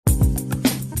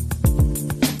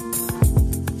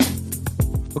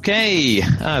Okay,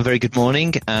 very good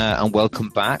morning and welcome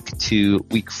back to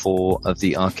week 4 of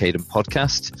the Arcadem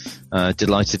podcast.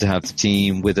 Delighted to have the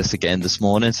team with us again this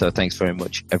morning, so thanks very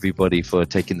much everybody for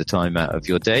taking the time out of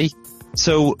your day.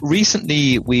 So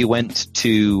recently we went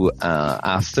to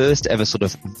our first ever sort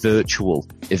of virtual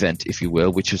event, if you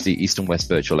will, which was the East and West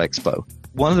Virtual Expo.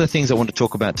 One of the things I want to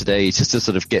talk about today is just to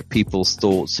sort of get people's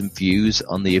thoughts and views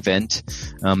on the event.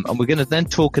 And we're going to then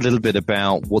talk a little bit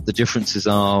about what the differences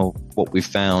are, what we've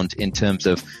found in terms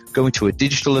of going to a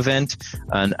digital event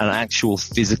and an actual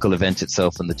physical event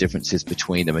itself and the differences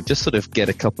between them, and just sort of get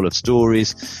a couple of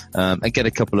stories and get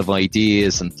a couple of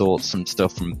ideas and thoughts and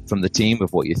stuff from the team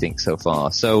of what you think so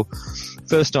far. So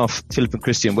first off, Philip and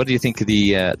Christian, what do you think of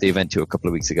the event a couple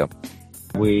of weeks ago?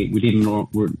 We didn't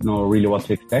know really what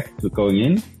to expect going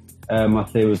in. I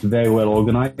must say it was very well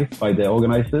organized by the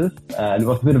organizers. And it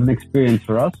was a bit of an experience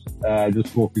for us,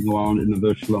 just walking around in a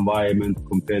virtual environment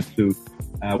compared to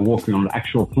walking on the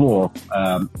actual floor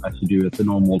as you do at the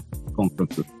normal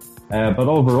conferences. But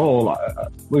overall,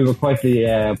 we were quite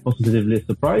positively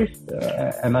surprised.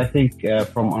 And I think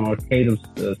from an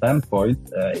Arcadem's standpoint,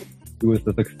 it was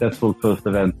a successful first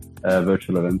event,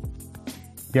 virtual event.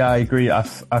 Yeah, I agree. I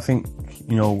think,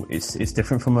 it's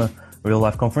different from a real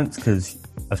life conference because,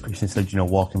 as Christian said,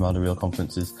 walking around a real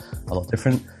conference is a lot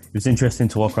different. It was interesting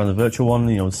to walk around the virtual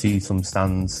one, see some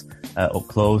stands up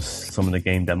close, some of the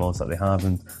game demos that they have,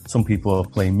 and some people are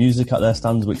playing music at their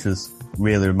stands, which was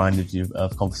really reminded you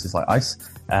of conferences like ICE.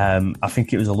 I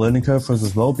think it was a learning curve for us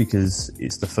as well because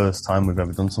it's the first time we've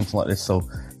ever done something like this. So,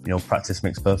 practice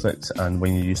makes perfect. And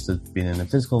when you're used to being in a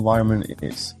physical environment,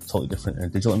 it's totally different in a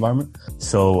digital environment.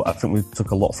 So I think we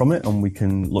took a lot from it and we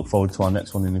can look forward to our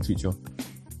next one in the future.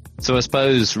 So I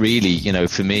suppose really,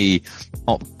 for me,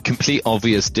 complete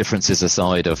obvious differences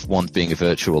aside of one being a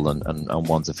virtual and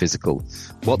one's a physical,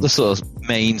 what the sort of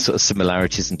main sort of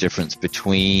similarities and difference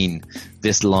between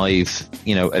this live,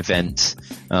 event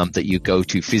that you go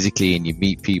to physically and you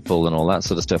meet people and all that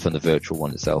sort of stuff and the virtual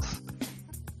one itself?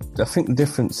 I think the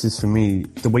difference is, for me,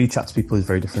 the way you chat to people is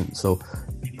very different. So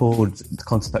people would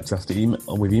contact you after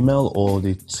with email or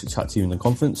they chat to you in the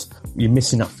conference. You're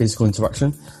missing that physical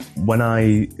interaction. When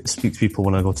I speak to people,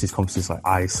 when I go to these conferences like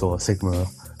ICE or Sigma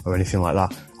or anything like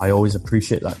that, I always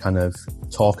appreciate that kind of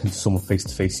talking to someone face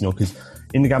to face, because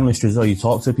in the gambling industry as well, you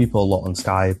talk to people a lot on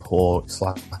Skype or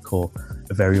Slack or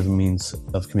a various other means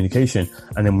of communication.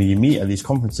 And then when you meet at these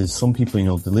conferences, some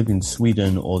people, they live in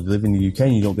Sweden or they live in the UK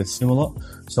and you don't get to see them a lot.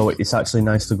 So it's actually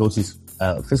nice to go to these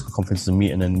physical conferences and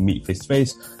meet face to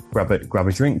face, grab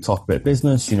a drink, talk a bit of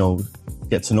business,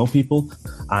 get to know people.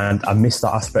 And I miss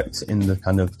that aspect in the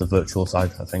kind of the virtual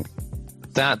side, I think.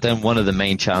 That then one of the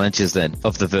main challenges then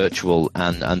of the virtual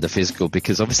and the physical,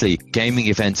 because obviously gaming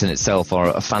events in itself are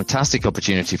a fantastic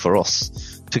opportunity for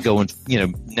us to go and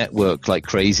network like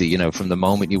crazy, from the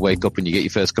moment you wake up and you get your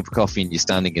first cup of coffee and you're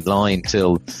standing in line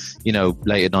till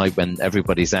late at night when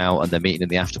everybody's out and they're meeting in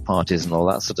the after parties and all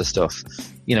that sort of stuff.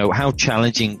 How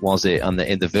challenging was it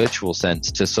in the virtual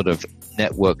sense to sort of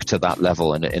network to that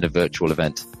level in a virtual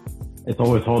event? It's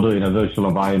always harder in a virtual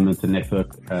environment to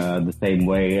network the same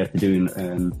way as you do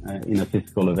in a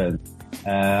physical event.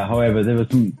 However,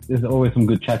 there's always some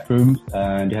good chat rooms,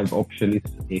 and you have options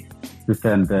to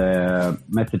send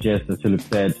messages, as Philip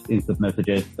said, instant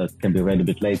messages that can be read a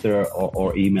bit later,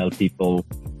 or email people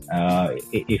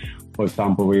if, for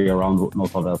example, we're around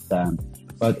not of our stand.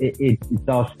 But it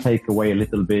does take away a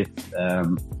little bit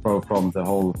from the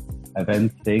whole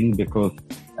event thing, because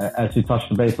as you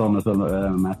touched base on as well,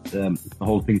 Matt, the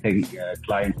whole thing taking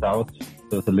clients out.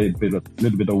 So there's a little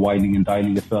bit of whining and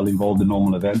dining as well involved in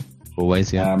normal events.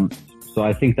 Always, yeah. So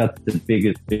I think that's the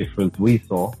biggest difference we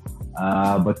saw.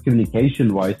 But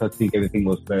communication-wise, I think everything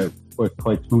worked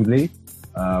quite smoothly.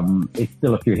 It's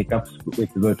still a few hiccups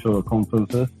with the virtual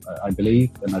conferences, I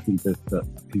believe, and I think there's a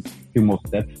few more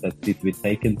steps that need to be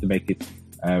taken to make it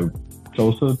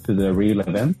closer to the real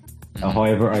event.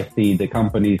 However, I see the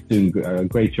companies doing a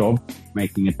great job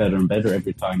making it better and better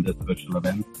every time there's a virtual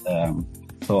event.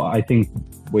 So I think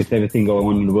with everything going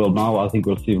on in the world now, I think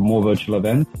we'll see more virtual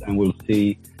events and we'll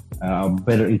see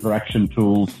better interaction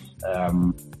tools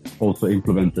also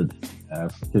implemented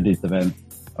to these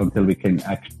events until we can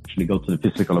actually go to the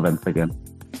physical events again.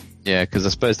 Yeah, because I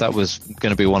suppose that was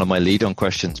going to be one of my lead-on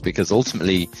questions, because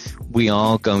ultimately we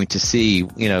are going to see,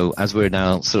 as we're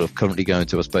now sort of currently going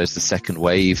to, I suppose, the second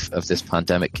wave of this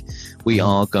pandemic, we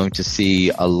are going to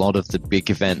see a lot of the big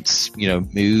events,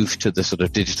 move to the sort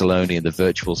of digital only and the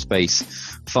virtual space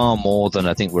far more than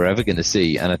I think we're ever going to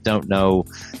see. And I don't know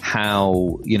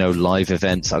how, live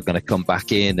events are going to come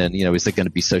back in, and, is there going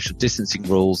to be social distancing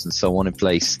rules and so on in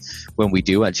place when we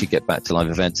do actually get back to live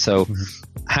events? So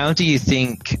how do you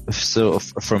think, sort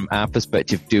of from our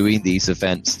perspective, doing these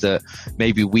events, that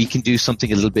maybe we can do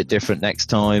something a little bit different next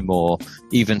time, or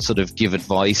even sort of give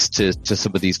advice to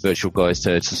some of these virtual guys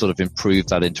to sort of improve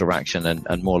that interaction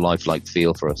and more lifelike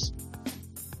feel for us?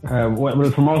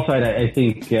 Well, from our side, I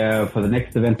think for the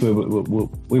next event,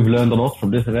 we've learned a lot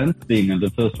from this event, being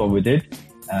the first one we did.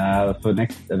 For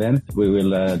next event, we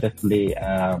will definitely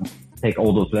take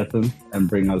all those lessons and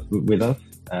bring us with us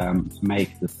to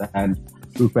make the stand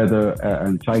look better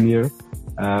and shinier.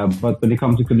 But when it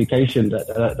comes to communication,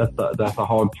 that's a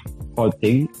hard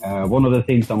thing. One of the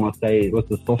things I must say was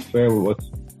the software was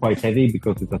quite heavy,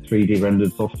 because it's a 3D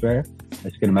rendered software.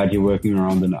 As you can imagine, working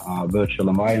around in a virtual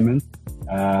environment.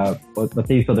 But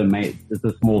these are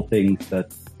the small things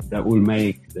that will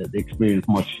make the experience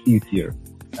much easier.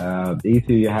 The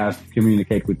easier you have to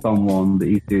communicate with someone, the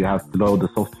easier you have to load the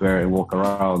software and walk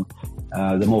around,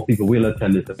 the more people will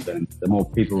attend this event, the more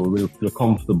people will feel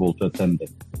comfortable to attend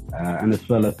it. And as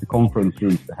well as the conference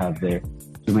rooms to have there,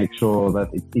 to make sure that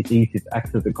it's easy to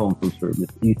access the conference room.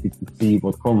 It's easy to see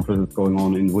what conference is going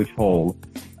on in which hall,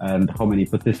 and how many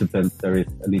participants there is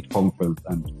in each conference,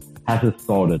 and has it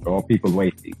started, or are people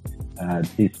waiting?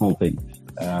 These small things.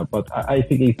 But I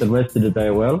think it's addressed it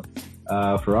very well.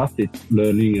 For us, it's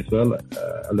learning as well,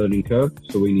 a learning curve.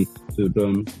 So we need to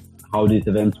learn how these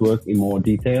events work in more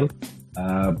detail.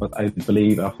 But I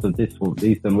believe after this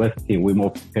East and West here, we're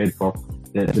more prepared for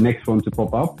the next one to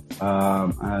pop up.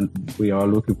 And we are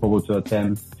looking forward to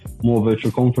attend more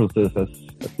virtual conferences, as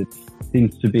it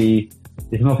seems to be,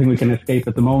 there's nothing we can escape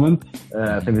at the moment.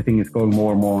 Everything is going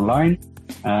more and more online.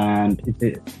 And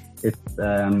it's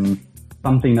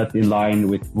something that's in line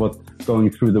with what's going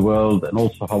through the world, and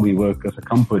also how we work as a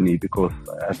company, because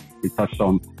as we touched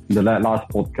on in the last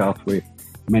podcast,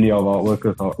 many of our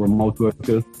workers are remote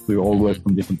workers. We all work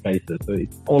from different places. So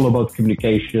it's all about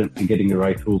communication and getting the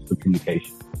right tools for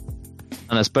communication.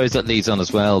 And I suppose that leads on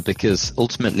as well, because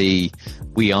ultimately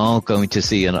we are going to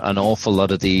see an awful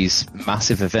lot of these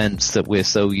massive events that we're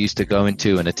so used to going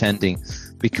to and attending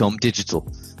become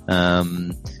digital.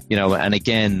 And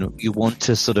again, you want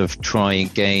to sort of try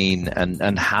and gain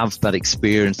and have that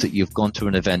experience that you've gone to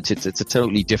an event. It's a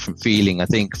totally different feeling, I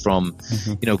think, from,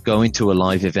 going to a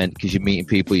live event, because you're meeting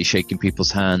people, you're shaking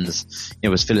people's hands.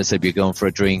 As Philip said, you're going for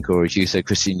a drink, or as you said,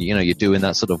 Christian, you're doing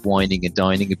that sort of wining and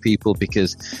dining with people,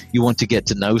 because you want to get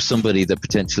to know somebody that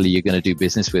potentially you're going to do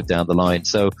business with down the line.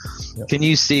 So Can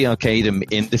you see Arcadem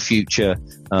in the future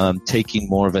taking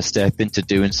more of a step into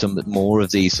doing some more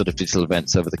of these sort of digital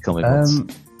events over the coming months?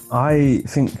 I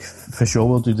think for sure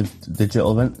we'll do the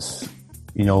digital events.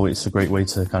 It's a great way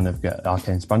to kind of get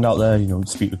Arcadem's brand out there,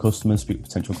 speak to customers, speak to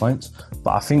potential clients.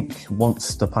 But I think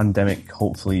once the pandemic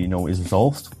hopefully, is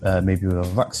resolved, maybe with a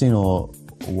vaccine or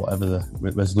whatever the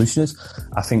resolution is,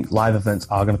 I think live events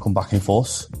are going to come back in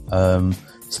force,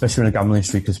 especially in the gambling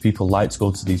industry, because people like to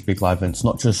go to these big live events,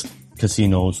 not just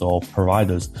casinos or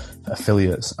providers,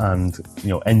 affiliates, and,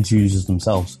 end users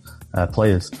themselves,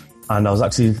 players. And I was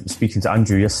actually speaking to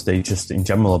Andrew yesterday, just in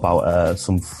general, about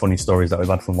some funny stories that we've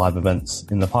had from live events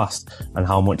in the past, and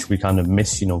how much we kind of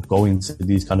miss, going to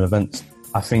these kind of events.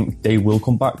 I think they will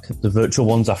come back. The virtual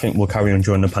ones, I think, will carry on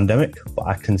during the pandemic, but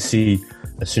I can see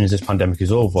as soon as this pandemic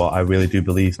is over, I really do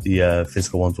believe the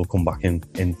physical ones will come back in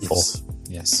force.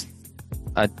 Yes.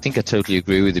 I think I totally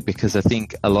agree with you, because I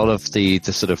think a lot of the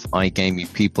sort of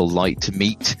iGaming people like to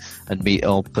meet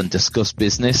up and discuss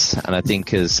business. And I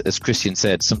think as Christian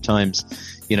said, sometimes,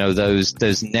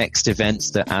 those next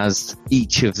events, that as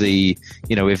each of the,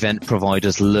 event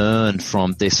providers learn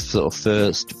from this sort of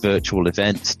first virtual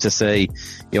event, to say,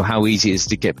 how easy it is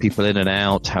to get people in and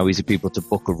out, how easy people to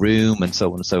book a room, and so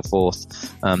on and so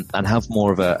forth, and have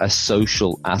more of a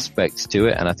social aspect to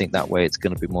it. And I think that way it's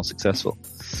going to be more successful.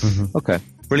 Mm-hmm. Okay.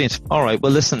 Brilliant. All right.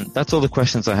 Well, listen, that's all the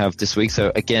questions I have this week.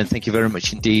 So again, thank you very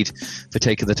much indeed for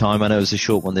taking the time. I know it was a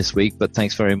short one this week, but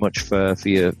thanks very much for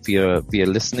your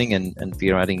listening and for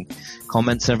your adding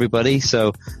comments, everybody.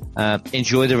 So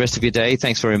enjoy the rest of your day.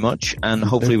 Thanks very much. And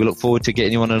hopefully we look forward to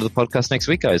getting you on another podcast next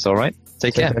week, guys. All right.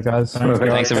 Take care. Guys.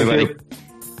 Thanks, everybody.